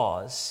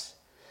cause,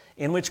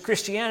 in which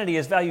Christianity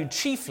is valued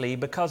chiefly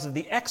because of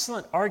the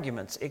excellent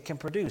arguments it can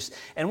produce.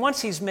 And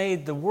once he's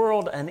made the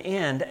world an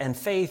end and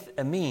faith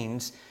a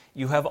means,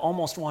 you have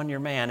almost won your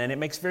man, and it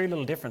makes very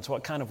little difference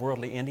what kind of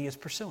worldly end he is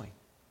pursuing.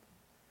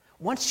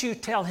 Once you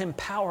tell him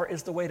power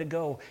is the way to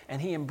go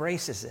and he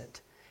embraces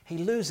it, he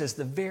loses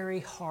the very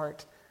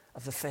heart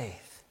of the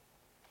faith.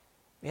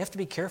 We have to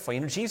be careful.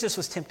 Jesus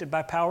was tempted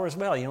by power as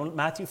well.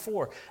 Matthew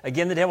 4.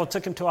 Again, the devil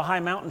took him to a high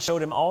mountain,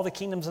 showed him all the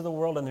kingdoms of the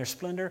world and their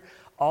splendor.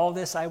 All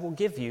this I will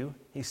give you,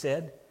 he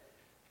said,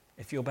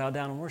 if you'll bow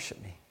down and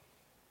worship me.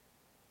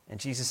 And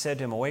Jesus said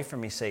to him, away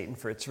from me, Satan,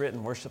 for it's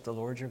written, worship the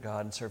Lord your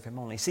God and serve him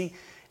only. See,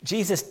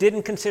 Jesus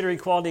didn't consider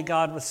equality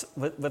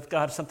with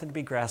God something to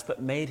be grasped,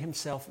 but made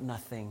himself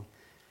nothing,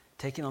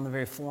 taking on the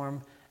very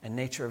form and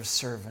nature of a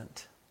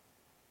servant.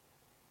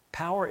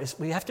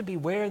 We have to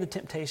beware of the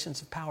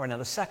temptations of power. Now,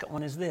 the second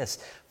one is this: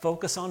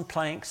 focus on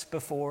planks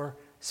before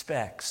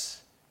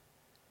specks.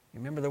 You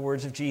remember the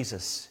words of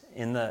Jesus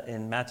in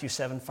Matthew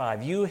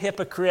 7:5. You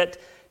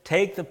hypocrite,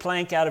 take the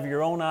plank out of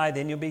your own eye,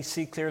 then you'll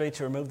see clearly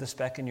to remove the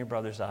speck in your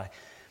brother's eye.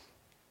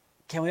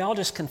 Can we all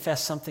just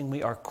confess something?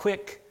 We are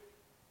quick,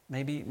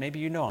 maybe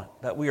you know it,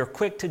 but we are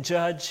quick to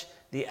judge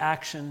the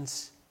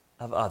actions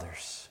of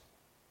others.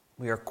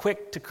 We are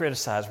quick to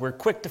criticize. We're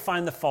quick to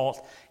find the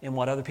fault in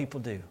what other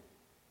people do.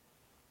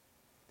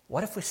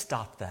 What if we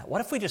stopped that?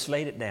 What if we just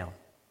laid it down?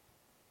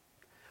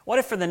 What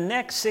if for the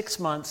next 6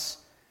 months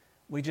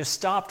we just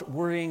stopped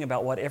worrying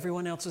about what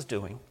everyone else is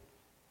doing,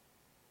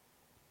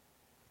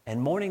 and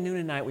morning, noon,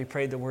 and night we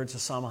prayed the words of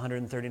Psalm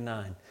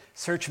 139.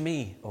 Search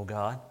me, O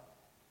God,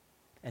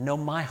 and know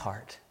my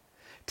heart.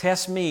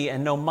 Test me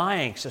and know my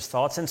anxious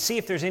thoughts, and see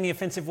if there's any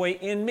offensive way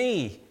in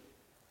me,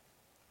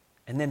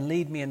 and then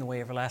lead me in the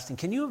way everlasting.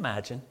 Can you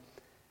imagine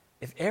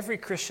if every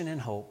Christian in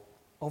Hope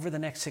over the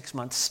next 6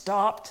 months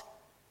stopped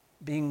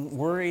being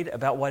worried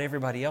about what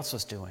everybody else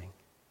was doing,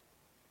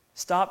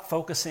 stopped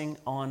focusing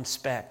on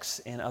specks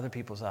in other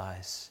people's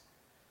eyes,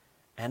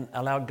 and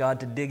allowed God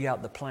to dig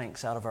out the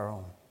planks out of our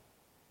own?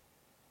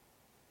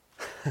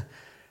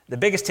 The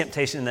biggest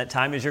temptation in that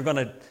time is you're going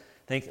to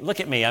Think, look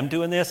at me, I'm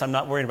doing this, I'm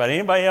not worrying about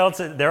anybody else.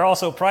 They're all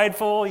so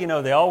prideful,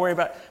 they all worry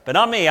about, but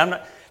not me.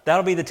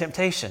 That'll be the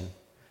temptation.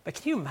 But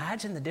can you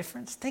imagine the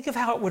difference? Think of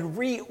how it would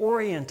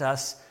reorient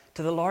us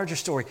to the larger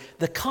story.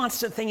 The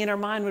constant thing in our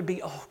mind would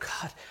be, oh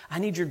God, I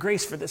need your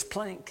grace for this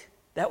plank.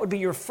 That would be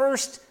your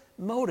first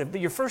motive,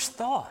 your first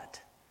thought.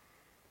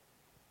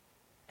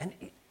 And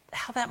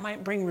how that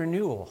might bring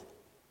renewal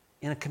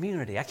in a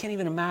community. I can't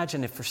even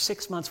imagine if for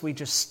 6 months we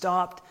just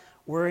stopped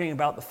worrying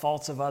about the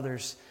faults of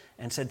others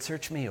and said,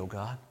 search me, oh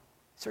God,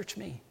 search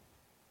me.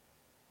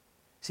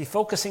 See,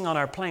 focusing on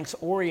our planks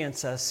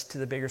orients us to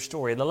the bigger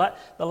story. The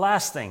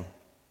last thing,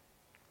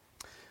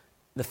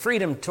 the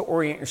freedom to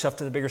orient yourself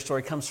to the bigger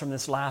story comes from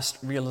this last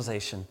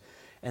realization,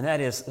 and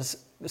that is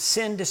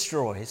sin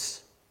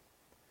destroys,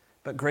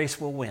 but grace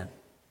will win.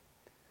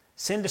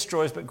 Sin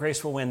destroys, but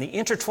grace will win. The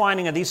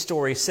intertwining of these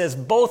stories says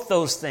both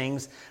those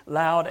things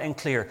loud and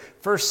clear.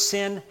 First,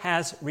 sin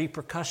has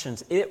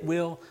repercussions. It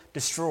will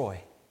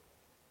destroy.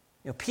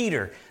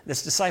 Peter,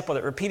 this disciple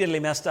that repeatedly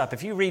messed up,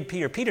 if you read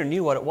Peter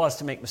knew what it was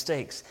to make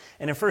mistakes.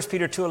 And in 1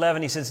 Peter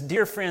 2:11, he says,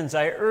 "Dear friends,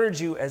 I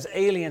urge you as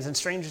aliens and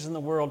strangers in the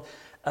world,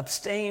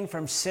 abstain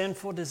from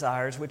sinful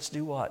desires which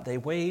do what? They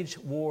wage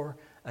war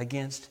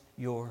against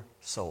your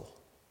soul."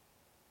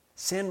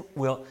 Sin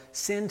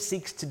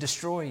seeks to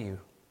destroy you.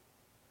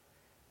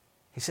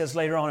 He says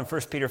later on in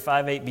 1 Peter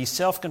 5:8, "Be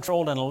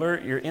self-controlled and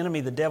alert. Your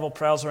enemy, the devil,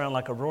 prowls around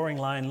like a roaring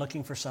lion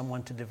looking for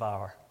someone to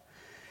devour."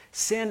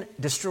 Sin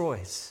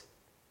destroys.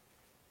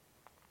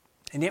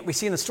 And yet we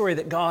see in the story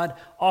that God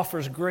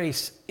offers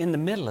grace in the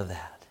middle of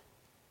that.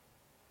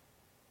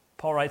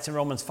 Paul writes in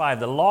Romans 5,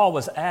 "The law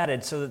was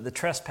added so that the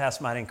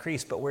trespass might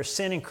increase, but where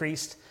sin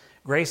increased,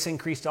 grace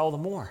increased all the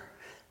more.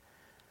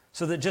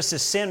 So that just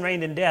as sin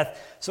reigned in death,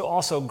 so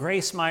also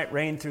grace might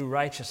reign through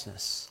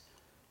righteousness,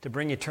 to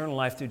bring eternal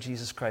life through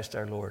Jesus Christ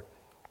our Lord."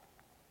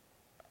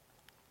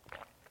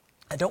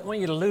 I don't want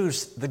you to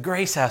lose the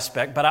grace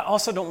aspect, but I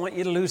also don't want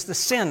you to lose the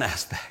sin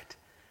aspect.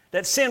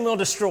 That sin will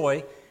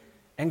destroy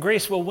and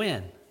grace will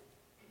win.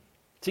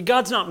 See,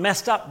 God's not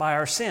messed up by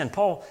our sin.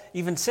 Paul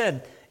even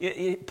said,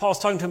 Paul's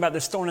talking to him about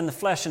this thorn in the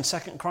flesh in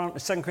 2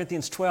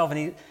 Corinthians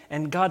 12,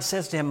 and God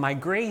says to him, "My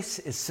grace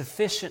is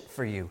sufficient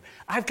for you."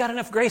 I've got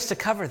enough grace to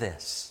cover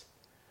this.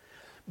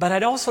 But I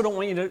also don't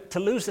want you to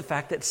lose the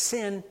fact that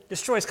sin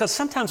destroys, because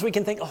sometimes we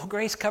can think, oh,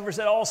 grace covers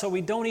it all, so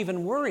we don't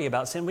even worry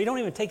about sin. We don't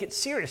even take it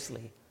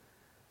seriously.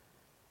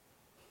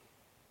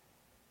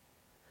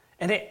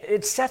 And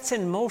it sets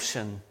in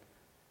motion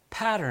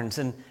patterns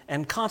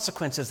and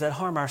consequences that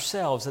harm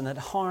ourselves and that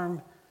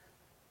harm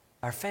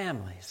our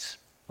families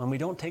when we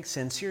don't take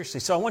sin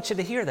seriously. So I want you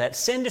to hear that.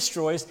 Sin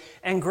destroys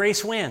and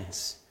grace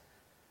wins.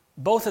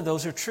 Both of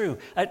those are true.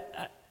 I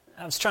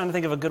was trying to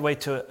think of a good way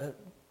to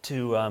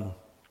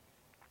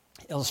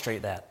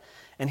illustrate that.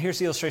 And here's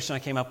the illustration I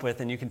came up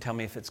with, and you can tell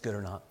me if it's good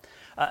or not.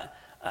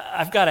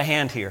 I've got a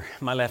hand here,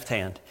 my left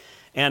hand.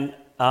 And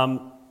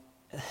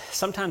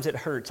sometimes it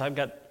hurts. I've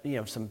got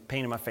some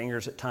pain in my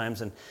fingers at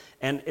times, and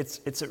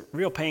it's a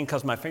real pain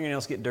because my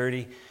fingernails get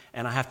dirty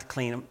and I have to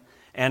clean them.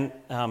 And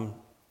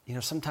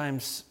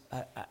sometimes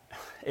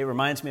it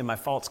reminds me of my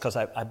faults because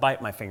I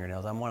bite my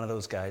fingernails. I'm one of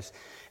those guys,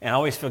 and I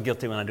always feel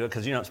guilty when I do it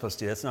because you're not supposed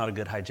to do that. It's not a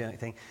good hygienic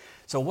thing.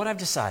 So what I've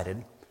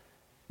decided,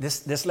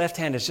 this left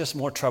hand is just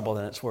more trouble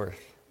than it's worth.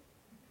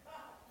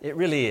 It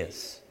really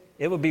is.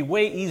 It would be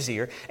way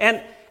easier.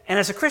 And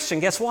as a Christian,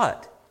 guess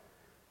what?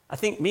 I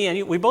think me and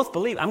you, we both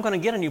believe I'm going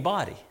to get a new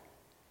body.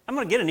 I'm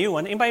going to get a new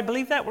one. Anybody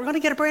believe that? We're going to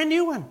get a brand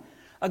new one.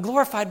 A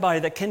glorified body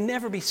that can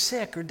never be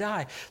sick or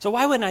die. So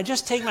why wouldn't I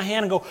just take my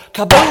hand and go,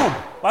 kaboom?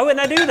 Why wouldn't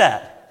I do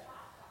that?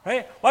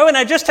 Right? Why wouldn't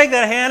I just take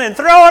that hand and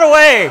throw it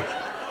away?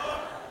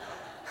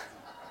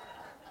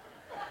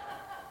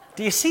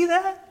 Do you see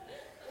that?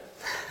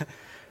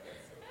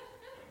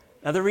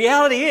 Now the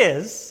reality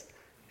is,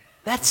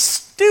 that's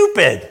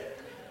stupid.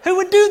 Who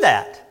would do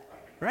that?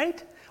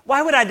 Right?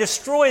 Why would I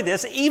destroy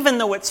this even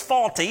though it's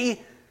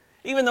faulty,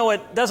 even though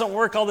it doesn't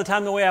work all the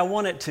time the way I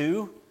want it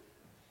to?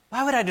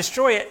 Why would I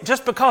destroy it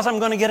just because I'm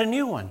going to get a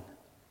new one?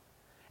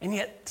 And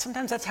yet,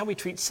 sometimes that's how we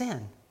treat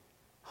sin.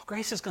 Oh,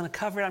 grace is going to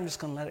cover it. I'm just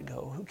going to let it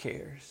go. Who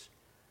cares?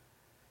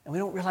 And we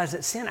don't realize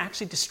that sin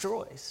actually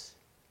destroys.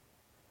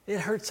 It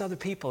hurts other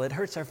people. It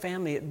hurts our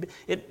family.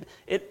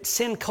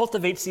 Sin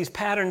cultivates these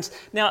patterns.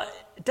 Now,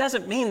 it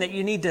doesn't mean that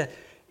you need to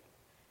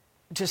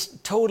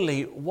just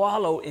totally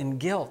wallow in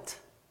guilt,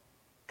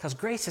 because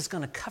grace is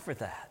going to cover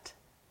that.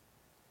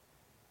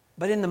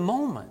 But in the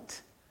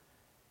moment,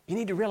 you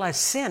need to realize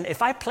sin,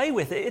 if I play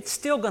with it, it's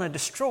still going to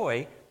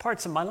destroy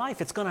parts of my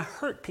life. It's going to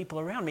hurt people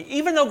around me,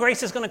 even though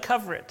grace is going to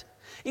cover it.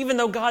 Even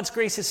though God's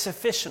grace is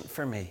sufficient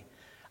for me,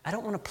 I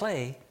don't want to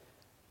play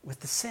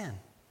with the sin.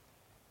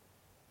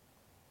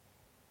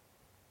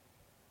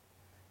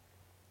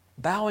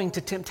 Bowing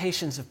to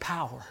temptations of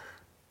power.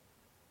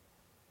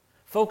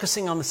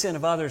 Focusing on the sin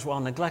of others while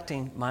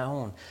neglecting my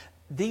own.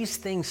 These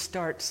things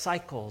start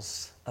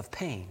cycles of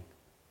pain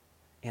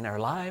in our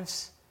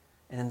lives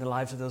and in the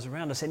lives of those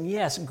around us. And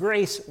yes,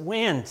 grace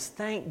wins.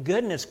 Thank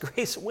goodness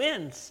grace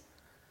wins.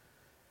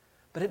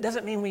 But it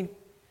doesn't mean we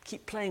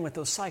keep playing with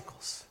those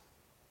cycles.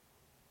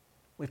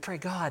 We pray,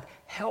 God,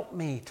 help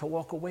me to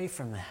walk away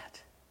from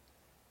that.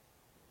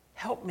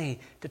 Help me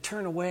to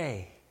turn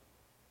away.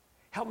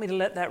 Help me to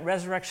let that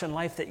resurrection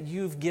life that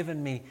you've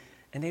given me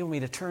enable me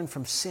to turn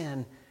from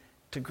sin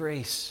to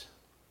grace,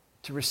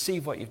 to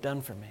receive what you've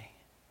done for me.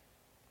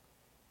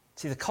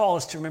 See, the call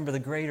is to remember the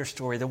greater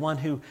story, the one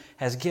who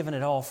has given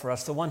it all for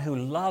us, the one who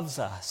loves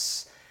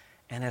us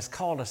and has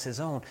called us his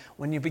own.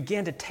 When you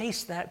begin to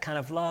taste that kind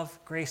of love,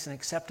 grace, and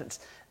acceptance,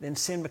 then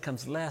sin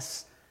becomes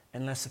less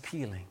and less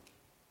appealing.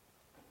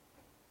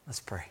 Let's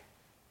pray.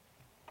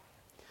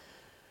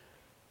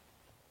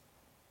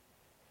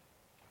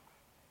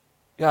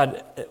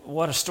 God,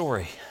 what a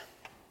story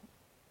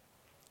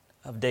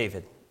of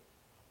David.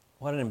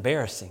 What an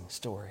embarrassing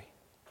story.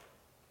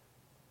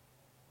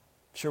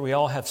 Sure, we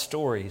all have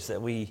stories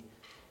that we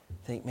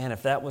think, man,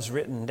 if that was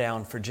written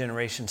down for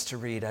generations to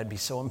read, I'd be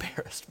so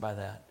embarrassed by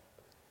that.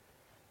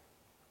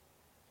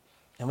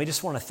 And we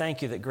just want to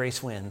thank you that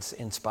grace wins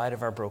in spite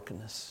of our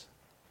brokenness.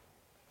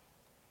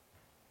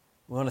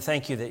 We want to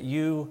thank you that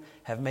you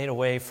have made a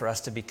way for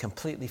us to be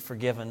completely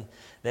forgiven,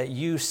 that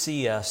you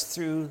see us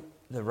through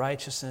the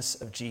righteousness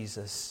of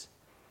Jesus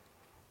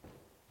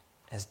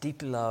as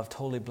deeply loved,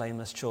 holy,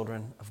 blameless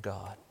children of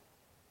God.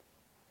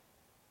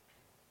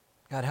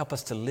 God, help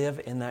us to live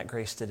in that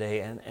grace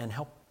today and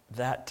help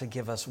that to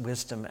give us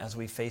wisdom as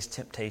we face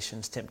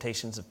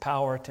temptations of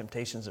power,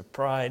 temptations of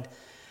pride,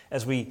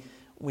 as we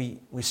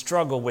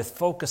struggle with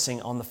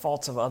focusing on the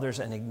faults of others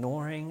and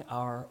ignoring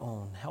our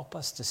own. Help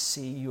us to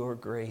see your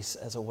grace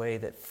as a way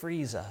that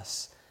frees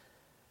us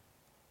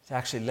to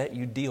actually let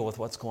you deal with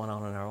what's going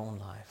on in our own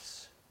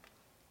lives.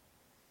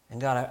 And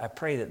God, I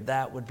pray that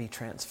that would be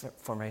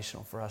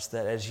transformational for us,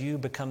 that as you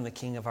become the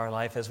king of our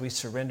life, as we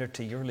surrender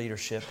to your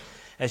leadership,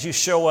 as you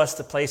show us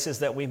the places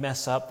that we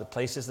mess up, the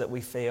places that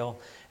we fail,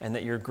 and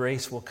that your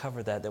grace will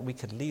cover that we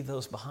could leave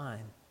those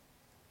behind.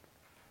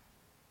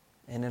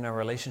 And in our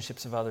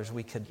relationships of others,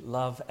 we could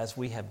love as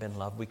we have been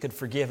loved. We could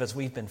forgive as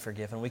we've been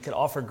forgiven. We could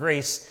offer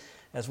grace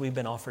as we've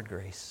been offered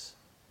grace.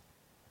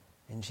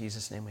 In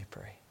Jesus' name we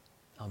pray.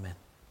 Amen.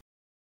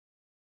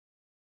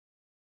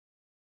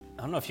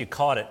 I don't know if you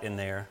caught it in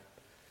there,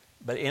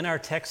 but in our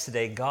text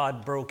today,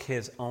 God broke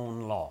his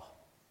own law.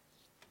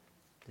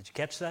 Did you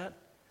catch that?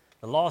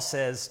 The law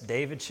says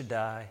David should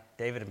die,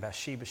 David and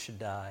Bathsheba should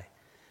die,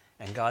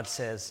 and God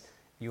says,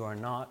 you are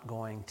not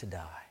going to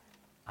die.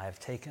 I have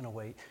taken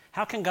away.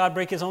 How can God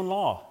break his own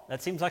law?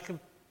 That seems like a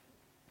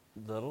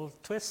little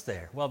twist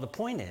there. Well, the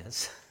point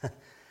is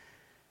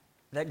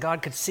that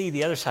God could see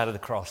the other side of the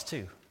cross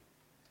too.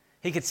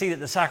 He could see that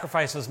the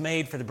sacrifice was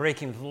made for the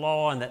breaking of the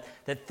law and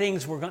that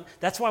things were going.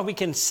 That's why we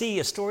can see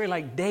a story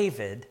like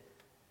David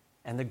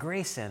and the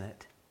grace in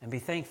it and be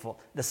thankful.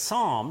 The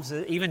Psalms,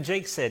 even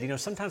Jake said,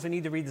 sometimes we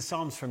need to read the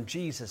Psalms from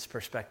Jesus'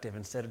 perspective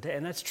instead of,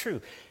 and that's true.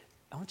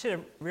 I want you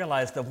to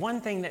realize the one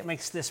thing that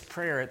makes this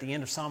prayer at the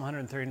end of Psalm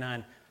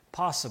 139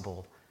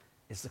 possible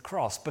is the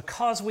cross.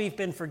 Because we've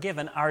been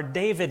forgiven, our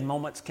David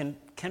moments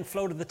can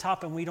flow to the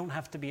top and we don't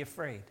have to be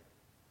afraid.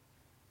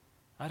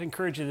 I'd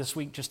encourage you this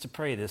week just to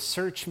pray this.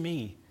 Search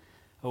me,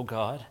 O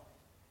God.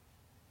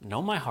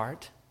 Know my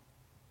heart.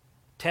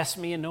 Test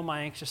me and know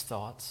my anxious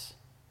thoughts.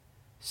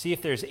 See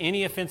if there's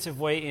any offensive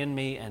way in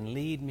me and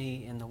lead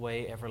me in the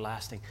way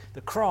everlasting.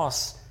 The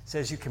cross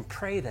says you can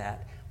pray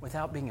that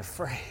without being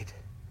afraid.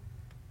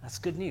 That's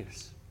good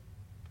news.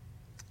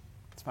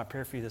 That's my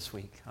prayer for you this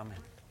week. Amen.